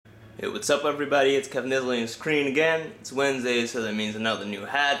Hey, what's up everybody? It's Kevin on the screen again. It's Wednesday, so that means another new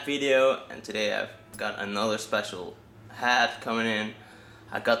hat video, and today I've got another special hat coming in.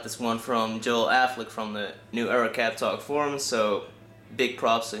 I got this one from Joel Affleck from the New Era Cap Talk forum, so big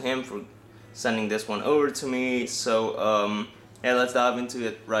props to him for sending this one over to me. So yeah, let's dive into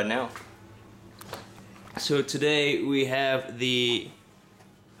it right now. So today we have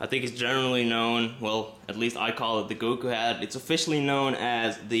I think it's generally known, well, at least I call it the Goku hat. It's officially known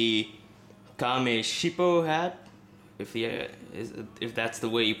as the Kame Shippo hat, if that's the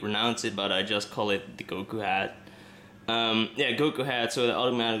way you pronounce it, but I just call it the Goku hat. Yeah, Goku hat, so that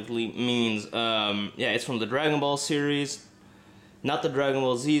automatically means, yeah, it's from the Dragon Ball series. Not the Dragon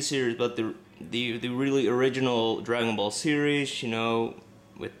Ball Z series, but the really original Dragon Ball series, you know,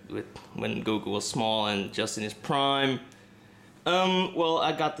 with when Goku was small and just in his prime. Well,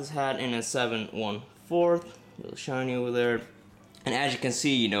 I got this hat in a 7/1/4, a little shiny over there, and as you can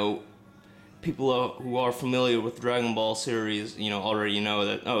see, you know, people who are familiar with Dragon Ball series, you know, already know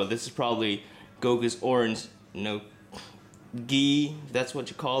that, oh, this is probably Goku's orange, you know, gi, if that's what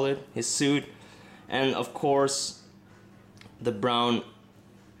you call it, his suit, and of course, the brown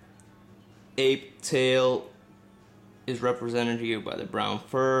ape tail is represented here by the brown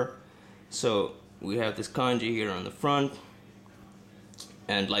fur. So we have this kanji here on the front.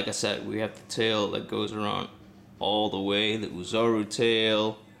 And like I said, we have the tail that goes around all the way, the Uzaru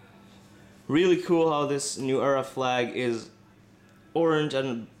tail. Really cool how this New Era flag is orange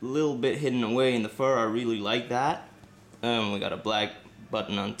and a little bit hidden away in the fur. I really like that. We got a black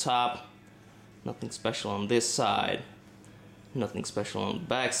button on top. Nothing special on this side. Nothing special on the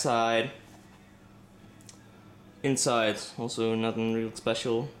back side. Inside, also nothing real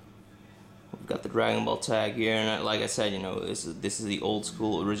special. We've got the Dragon Ball tag here, and like I said, you know, this is the old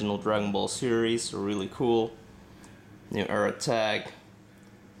school original Dragon Ball series, so really cool. New Era tag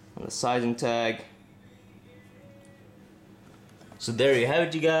on the sizing tag. So there you have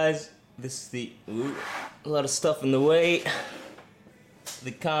it, you guys. This is a lot of stuff in the way.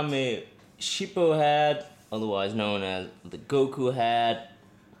 The Kame Shippo hat, otherwise known as the Goku hat.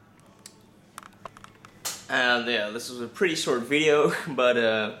 And yeah, this was a pretty short video, but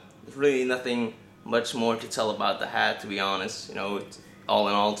there's really nothing much more to tell about the hat, to be honest. You know, all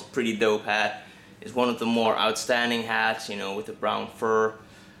in all, it's a pretty dope hat. It's one of the more outstanding hats, you know, with the brown fur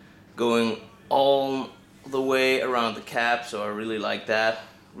going all the way around the cap, so I really like that.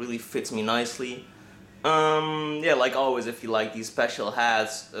 Really fits me nicely. Yeah, like always, if you like these special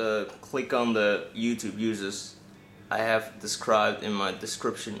hats, click on the YouTube users I have described in my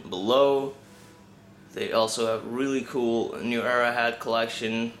description below. They also have really cool New Era hat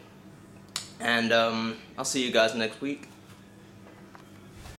collection. And I'll see you guys next week.